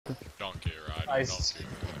Donkey ride. Nice. Donkey.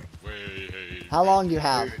 Way, How long do you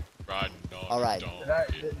have? riding on Alright.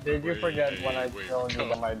 Did you forget when I told you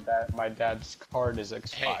that my dad's card is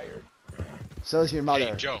expired? So is your mother.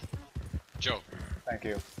 Hey, Joe. Joe. Thank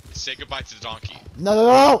you. Say goodbye to the donkey. No,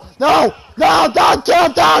 no, no, no, no, don't kill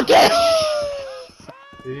donkey!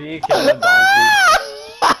 Did he kill the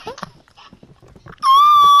donkey?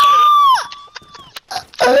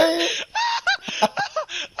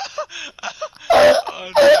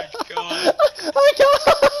 Oh my god. I can't.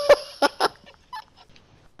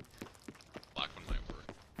 Black one might work.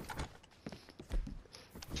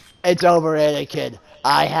 It's over, Anakin.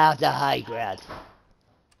 I have the high ground.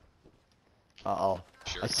 Uh-oh.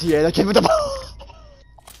 Sure. I see Anakin with the ball.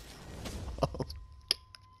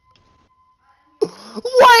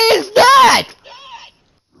 What is that?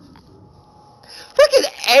 Freaking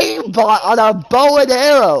aimbot on a bow and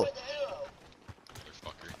arrow.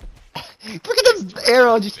 Motherfucker. Freaking the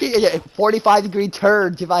arrow just getting a 45-degree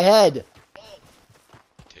turn to my head.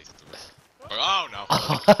 Taste the risk. Oh no.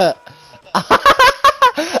 Oh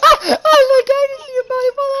my god, I see your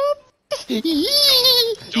body fall off.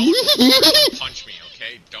 Don't punch me,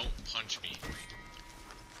 okay? Don't punch me.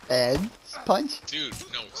 And punch. Dude,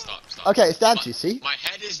 no, stop, stop. Okay, it's down to you, see? My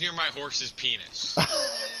head is near my horse's penis.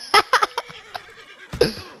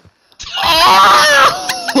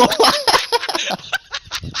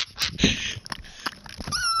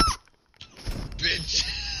 Bitch.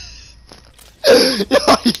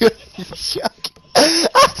 You shook.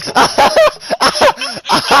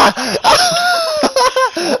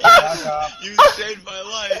 You saved my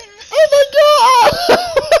life. Oh my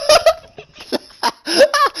god!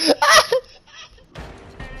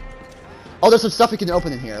 Oh, there's some stuff we can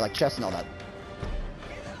open in here, like chests and all that.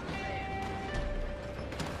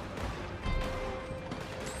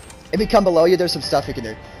 If you come below you, there's some stuff you can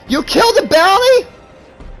do. You killed the bounty?!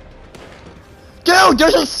 Dude,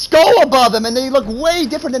 there's a skull above him and they look way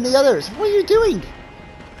different than the others. What are you doing?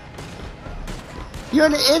 You're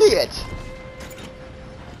an idiot.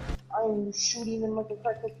 I'm shooting him like a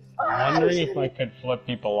cracker. I'm wondering if I could flip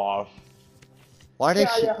people off. Why are they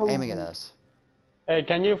Yeah, aiming at us? Hey,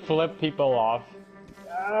 can you flip people off?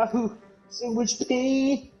 Yahoo! Sandwich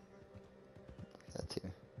P! That too.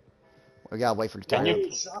 We gotta wait for the Can time.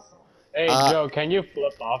 you? Hey, Joe, can you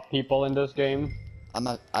flip off people in this game? I'm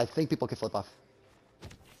not. I think people can flip off.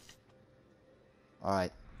 All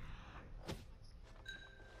right.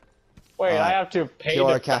 Wait, I have to pay Kill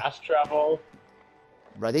to our cat. fast travel?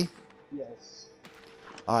 Ready? Yes.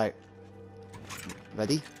 All right.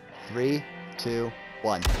 Ready? 3, 2,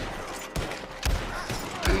 1.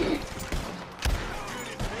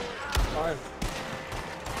 Fine.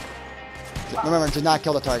 Remember, do not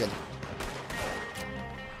kill the target.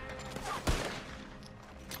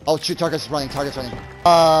 Oh shoot! Target's running. Target's running.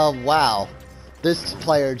 Wow. This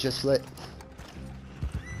player just lit.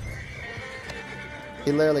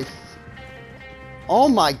 He literally. Oh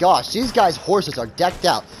my gosh! These guys' horses are decked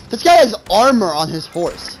out. This guy has armor on his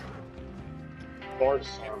horse. Horse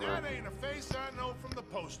That armor. ain't a face I know from the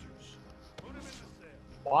posters. Put him in the cell.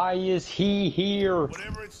 Why is he here?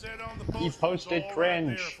 Whatever it said on the He posters, posted all right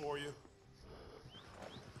cringe. there for you.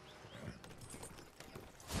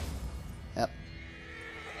 Yep.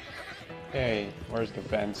 Hey, where's the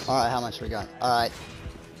fence? All right. How much we got? All right.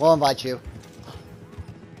 We'll invite you.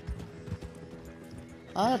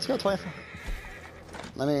 Let's go 24.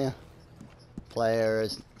 Let me.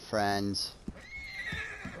 Players, friends.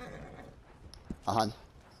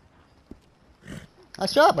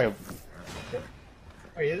 Nice job. Wait,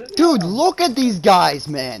 is it? Dude, look at these guys,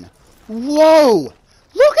 man. Whoa.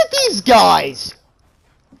 Look at these guys.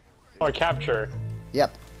 Or capture.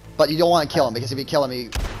 Yep. But you don't want to kill him because if you kill him, you.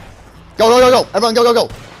 Go, go, go, go. Everyone, go, go,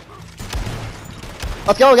 go.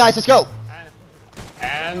 Let's go, guys. Let's go.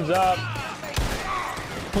 Hands up.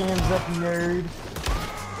 Hands up, nerd.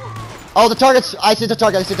 Oh, the target's. I see the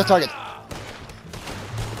target. I see the target.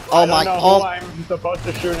 Oh I my. don't know Oh. who I'm supposed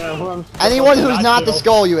to shoot and who I'm supposed Anyone to who's not the kill.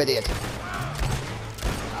 skull, you idiot.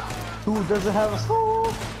 Who doesn't have a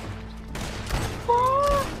soul?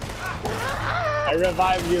 I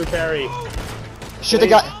revive you, Carrie. Shoot the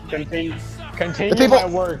guy. Continue The people- my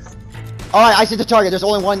work. All right, I see the target. There's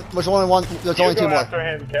only one. There's only one. There's You only go two more. after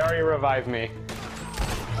him. Carrie, revive me.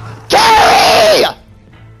 Carrie!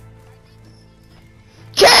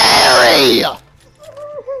 Carrie!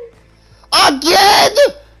 Again?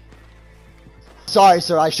 Sorry,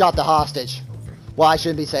 sir. I shot the hostage. Well, I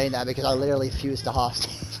shouldn't be saying that because I literally fused the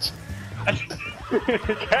hostage.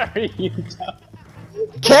 Carrie, you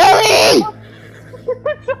don't. Carrie!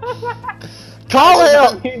 Call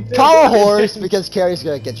a horse because Carrie's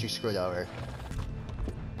gonna get you screwed over.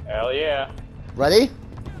 Hell yeah. Ready?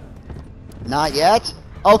 Not yet.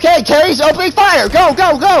 Okay, Terry's opening fire. Go,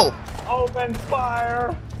 go, go. Open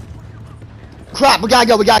fire. Crap, we gotta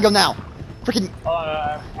go now. Freaking.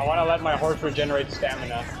 I want to let my horse regenerate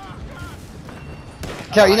stamina.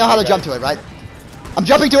 Terry, you know how to jump to it, right? I'm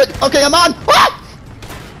jumping to it. Okay, I'm on. Ah!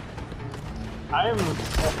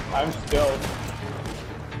 I'm still.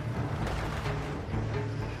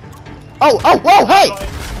 Oh, whoa, hey!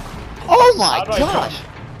 Oh my How do I gosh!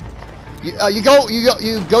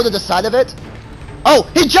 You go to the side of it. Oh,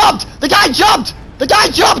 he jumped! The guy jumped! The guy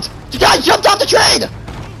jumped! The guy jumped off the train!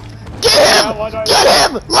 Get him!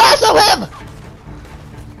 Get him! Lasso him!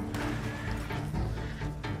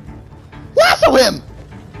 Lasso him!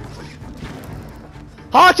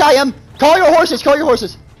 Hawkeye him! Call your horses! Call your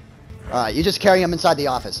horses! Alright, you just carry him inside the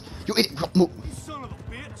office. You idiot! Son of a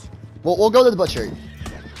bitch! We'll go to the butcher.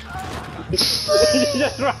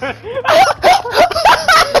 Just run.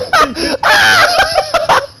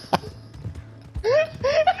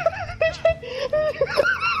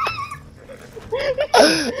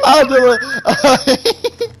 I'll do it.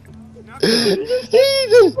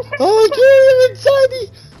 Jesus! Oh, carry him inside the.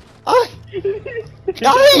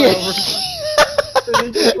 Did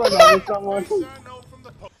he just run over someone? I know from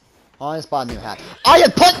the post. On his spot, new hat. I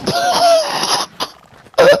had put.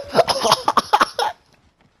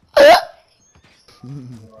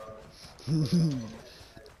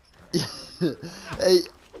 Hey,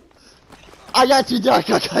 I got you, Doc.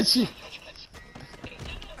 I got you.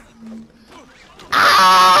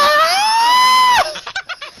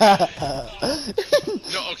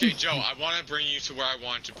 No, okay, Joe, I want to bring you to where I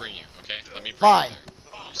want to bring you, okay? Let me bring Fine. you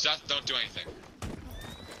there. Seth, don't do anything.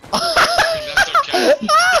 I mean, that's okay.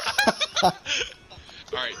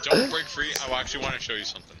 Alright, don't break free. I actually want to show you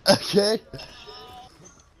something. Okay.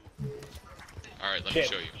 Alright, let me Shit.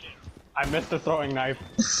 show you. I missed the throwing knife.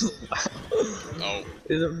 Oh,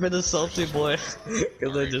 He's been a salty boy.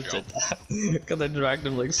 Cause I just go. did that. Cause I dragged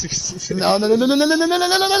him like 60. No.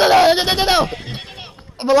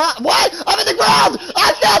 I'm alive. What? I'm in the ground.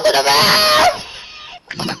 I fell to the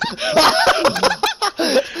ground.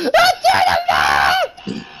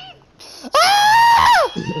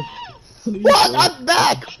 What? I'm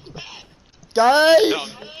back! Guys! no,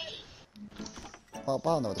 Oh, I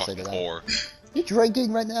don't know what to say to fucking that. whore. You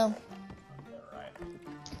drinking right now?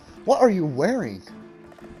 What are you wearing?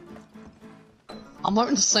 I'm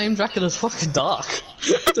wearing the same jacket as fucking Doc.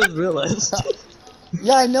 I just realized.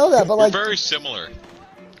 Yeah, I know that, but We're like, very similar.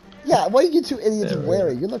 yeah, what are you two idiots Yeah, right.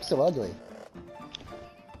 wearing? You look so ugly.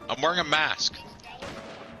 I'm wearing a mask.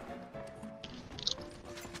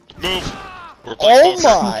 Move! We're playing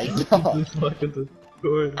Oh poker. my god! Fucking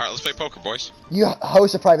Alright, let's play poker, boys. You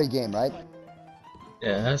host a private game, right?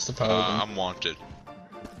 Yeah, that's the problem. I'm wanted.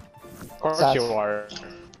 Of course Seth. you are.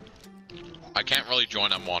 I can't really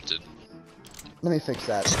join, I'm wanted. Let me fix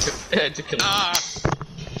that. Yeah, just kidding. Ah!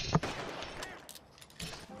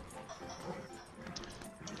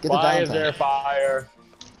 Get the Why is downtime. there fire?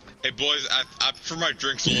 Hey boys, I prefer my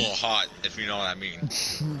drinks a little hot, if you know what I mean.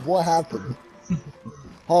 What happened?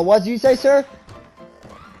 Oh, what did you say, sir?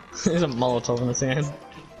 There's a Molotov in his hand.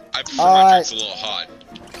 I prefer my Alright. drinks a little hot.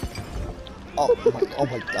 Oh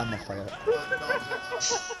my god, I'm on fire.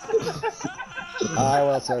 Alright,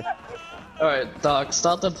 well, sir. Alright, Doc,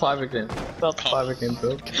 start the private game. Start the private game,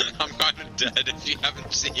 bro. I'm kinda dead if you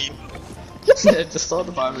haven't seen. Yeah, just start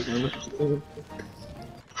the private game.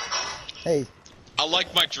 Hey, I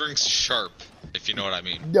like my drinks sharp, if you know what I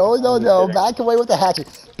mean. no, back away with the hatchet.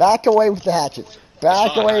 Back away with the hatchet. Back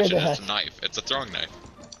It's not away a with the hatchet, it's hatchet. a knife. It's a throwing knife.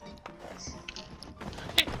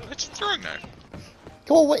 Hey, it's a throwing knife.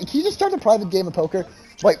 Go away. Can you just start a private game of poker?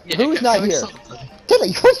 Wait, Yeah, who's can not we here? start-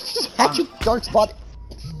 Tilly, who's just hatchet dark spot?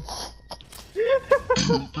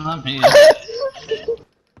 Not me.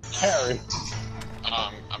 Harry.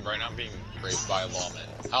 I'm right now being raped by a lawman.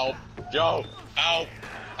 Help! Joe! Help!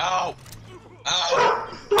 Help! Help!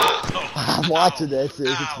 I'm watching this.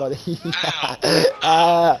 It's funny.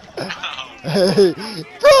 Ow.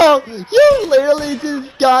 Bro, you literally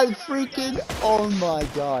just got freaking. Oh my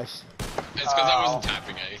gosh. It's because I wasn't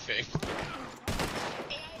tapping anything.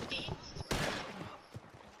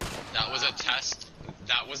 That was a test.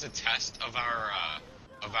 That was a test of our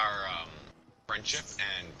friendship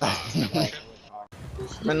and friendship.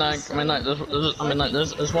 Midnight,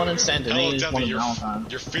 there's one in Saint Hello, Denis, one Debbie, in Valentine.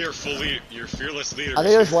 your fearless leader. I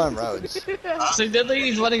think there's one in Rhodes. Saint Denis,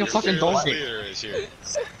 he's running a fucking fearless donkey. leader is here.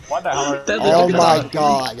 What the hell? Are Deadly Oh fucking my donkey.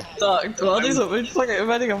 god. Doc, well, he's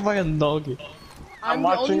running a fucking donkey. I'm the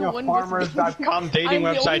watching only a one with- farmers.com dating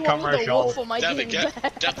I'm the website only one with a wolf commercial. on my Debbie, game.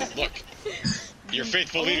 Debbie, look. Your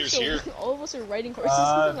faithful leader's here. All of us are riding horses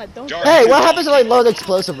that don't. Dark. Hey, what happens if I load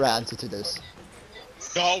explosive rounds into this?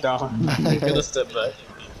 No. You're gonna step back.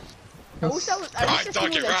 I wish that was. I wish this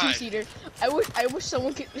Donkey, was a ride. two-seater. I wish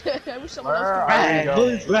someone could. I wish someone Where else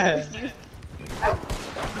are you could. going?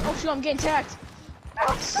 Oh shoot! I'm getting attacked.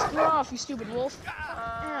 Screw off, you stupid wolf.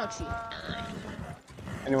 Ouchie.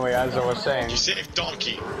 Anyway, as I was saying, You saved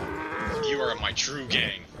Donkey. You are my true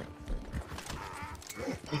gang.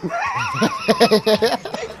 You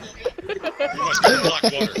must go to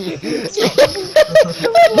Blackwater. Let's go.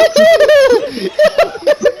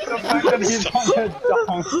 the fact that he's on a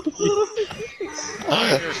donkey.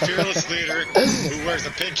 I'm your fearless leader who wears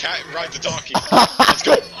a pink hat and rides a donkey. Let's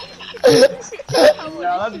go.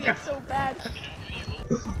 Oh, this is so bad.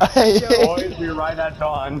 Boys, we ride at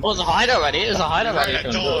dawn. Oh, there's a hide already. There's a hide Right already.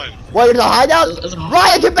 at dawn. What, there's a hideout? There's a-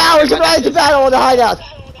 Riot to battle! It's a riot to battle on the hideout!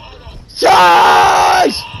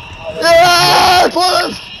 Charge! Yeah,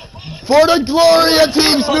 for the glory of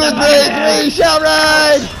Team Smooth Brain, we shall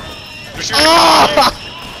ride! Monsieur, Ah!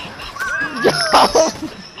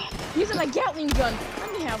 He's in a Gatling gun.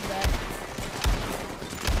 Let me have that.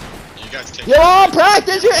 You guys take You all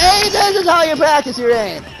practice your aim! This is how you practice your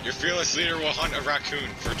aim! Your fearless leader will hunt a raccoon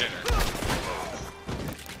for dinner.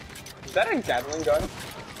 Is that a Gatling gun?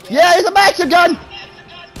 Yeah, it's a maxim gun!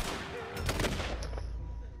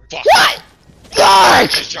 Fuck. What? I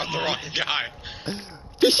Dark! shot the wrong guy.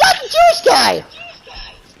 You shot the Jewish guy!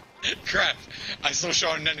 Crap. I still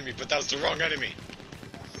shot an enemy, but that was the wrong enemy.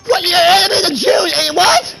 What, your enemy, the Jew? Eh,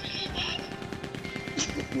 what?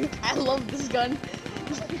 I love this gun.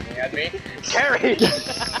 At me? Carrie!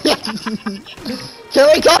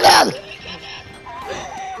 Carrie, come down!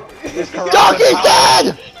 Donkey's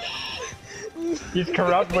dead! He's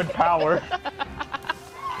corrupt with power.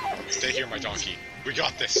 Stay here, my donkey. We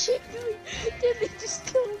got this. Did they just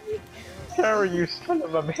kill me? Carrie, you son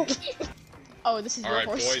of a bitch. Oh, this is your Alright,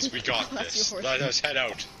 horse. boys, we got That's this. your horse. Let us head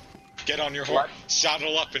out. Get on your horse,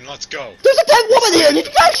 saddle up, and let's go. There's a dead woman here! Did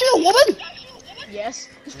you guys see a woman? Yes.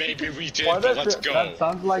 Maybe we did, Why but does let's that- go. That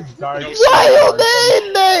sounds like Dark. No, What do you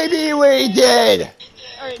mean, maybe we did?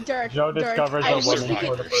 Alright, Dark. Joe discovers I a wish woman we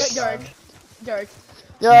for the could. first Dark. time. Dark.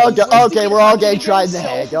 Okay, we're all getting tried in the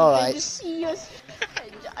head, alright. Just see us.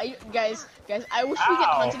 Guys, I wish we get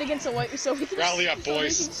Ow. hunted against a white so we can Rally up, so we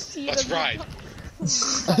boys. can see Let's them. ride.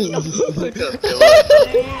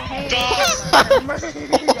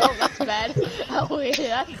 Oh, that's bad. Oh, yeah,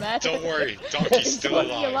 that's bad. Don't worry, donkey's Is still Donkey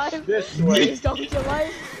alive. alive? This way. Is Donkey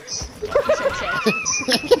alive?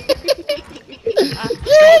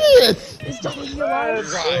 You idiots! Is Donkey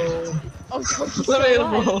alive? Ride. Oh, Donkey's Let me still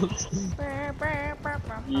alone. alive.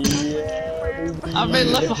 Yeah. I've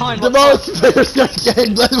been left behind. The most fierce guy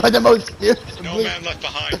getting blessed by the most fierce. No man left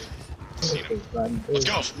behind. Seen him. Let's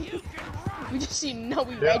go. We just see no,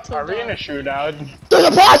 we Yeah, right till are we in a dawn. shootout? There's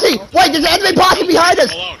a posse! Wait, there's an enemy posse behind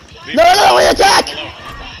us! Alone. Leave No, them no, we attack! alone.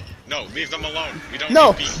 No, leave them alone. We don't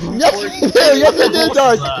No! need beef. Yes, we do! Yes, we do,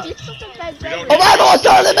 Dark! You're such a bad We don't driver. Arrival on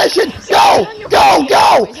start of the mission! Go! Go!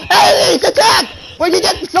 Go! Enemies, attack! We can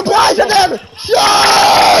get supplies from them!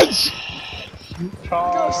 Charge!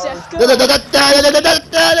 Go, Seth, go.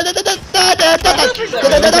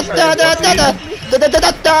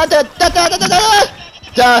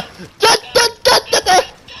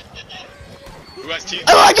 Who has TNT?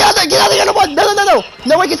 Oh my god, get out of the other one!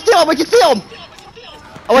 No, we can steal him, we can steal him!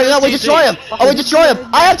 Oh wait, no, we destroy him! Oh, we destroy him!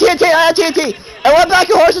 I have TNT! And run back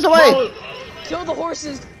your horses away! Kill the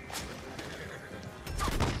horses.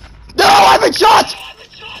 No, I've been shot!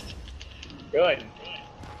 Good.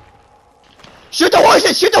 Shoot the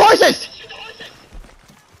horses! Shoot the horses!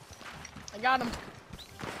 I got him.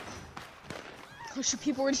 Oh, shoot,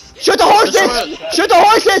 people were. Shoot the horses! Shoot the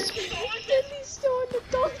horses! He's still on the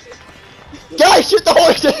donkey. Guys, shoot the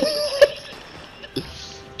horses!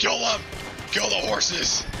 Kill them! Kill the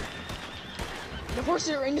horses! The horses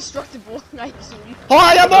are indestructible, I assume. Oh,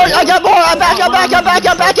 I got more! I'm back up!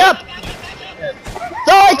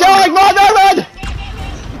 Sorry, run!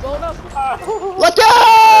 You going up? Let's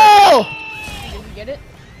go! Did you get it?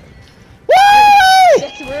 Woo!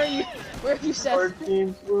 Seth, where are you? Where are you, Our Seth?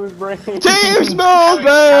 Team Smooth Brain. Team Smooth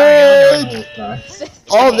Brain! Seth,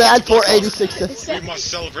 All that for 86 cents. We Seth, must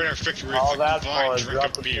celebrate our victory All with a that divine for a drink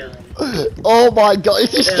drop of of beer. Oh my god,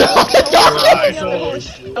 is he still on the Right.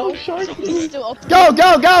 donkey? he's still up. Go!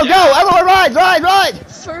 Everyone ride!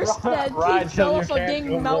 First, that Ride pig till fell you off a can't dang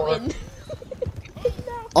no more. mountain.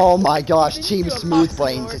 Oh my gosh, Team Do a Smooth box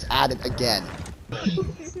Brains score. is at it again.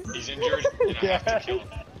 He's injured, and I have to kill him.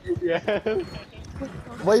 Yes.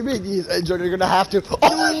 What do you mean he's injured? You're gonna have to.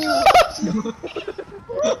 Oh my gosh!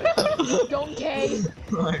 Donkey.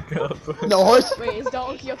 Oh my god. No horse. Wait, is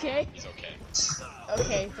Donkey okay? He's okay.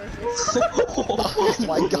 Okay, perfect. Oh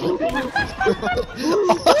my god.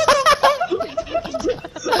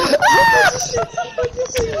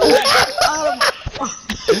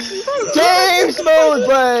 Team Smooth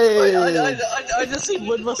Brain! I just see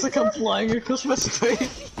Woodbuster come flying across my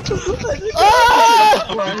face.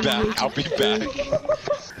 Ah! I'll be back.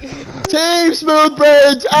 Team Smooth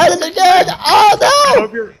Brains at it again! Oh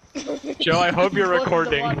no! Joe, I hope you're Welcome to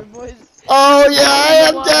recording. water, boys. Oh yeah, I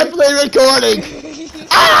am definitely recording!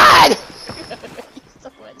 Ah! He's so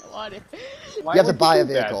in the water. Why You have to would buy a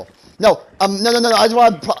do that? vehicle. No, no, I just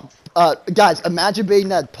want to, guys, imagine being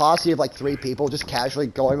that posse of like 3 people just casually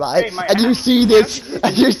going by, Hey, my and you see this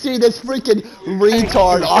freaking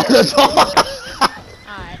retard on the top.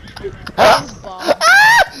 Hi. This is Bob.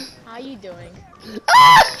 How you doing?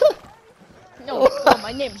 No,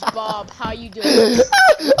 my name's Bob. How you doing?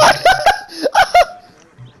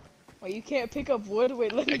 Oh, you can't pick up wood?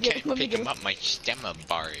 Wait, let me I get can't let me pick get him up. My stamina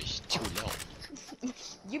bar is too low.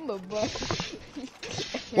 You my butt.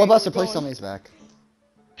 What about the place somebody's back?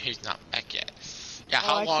 He's not back yet. Yeah, Oh,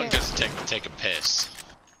 how I long can't- does it take to take a piss?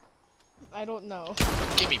 I don't know.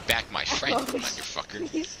 Give me back my friend, Oh, motherfucker.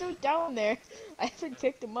 He's still down there. I haven't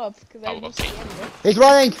picked him up because I Oh, was okay. standing there. He's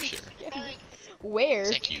running! Sure. Where?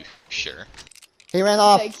 Thank you. Sure. He ran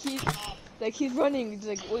off. He's running. He's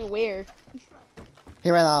like, wait, where? He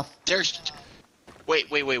ran off. There's. Wait.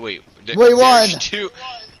 We There's won.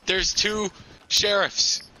 There's 2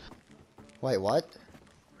 sheriffs. Wait, what?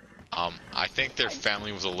 I think their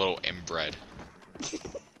family was a little inbred.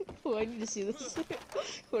 Oh, I need to see this.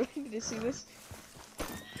 Oh, I need to see this.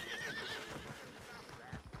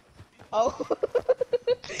 Oh.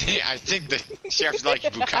 I think the sheriff's like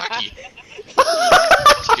Bukaki.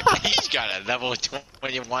 He's got a level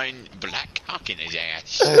 21 black cock in his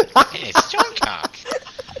ass. And it's strong cock.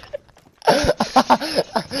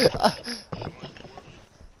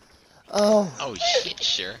 Oh. Oh shit,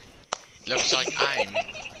 sure. Looks like I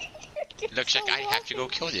have to go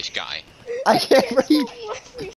kill this guy. I can't read.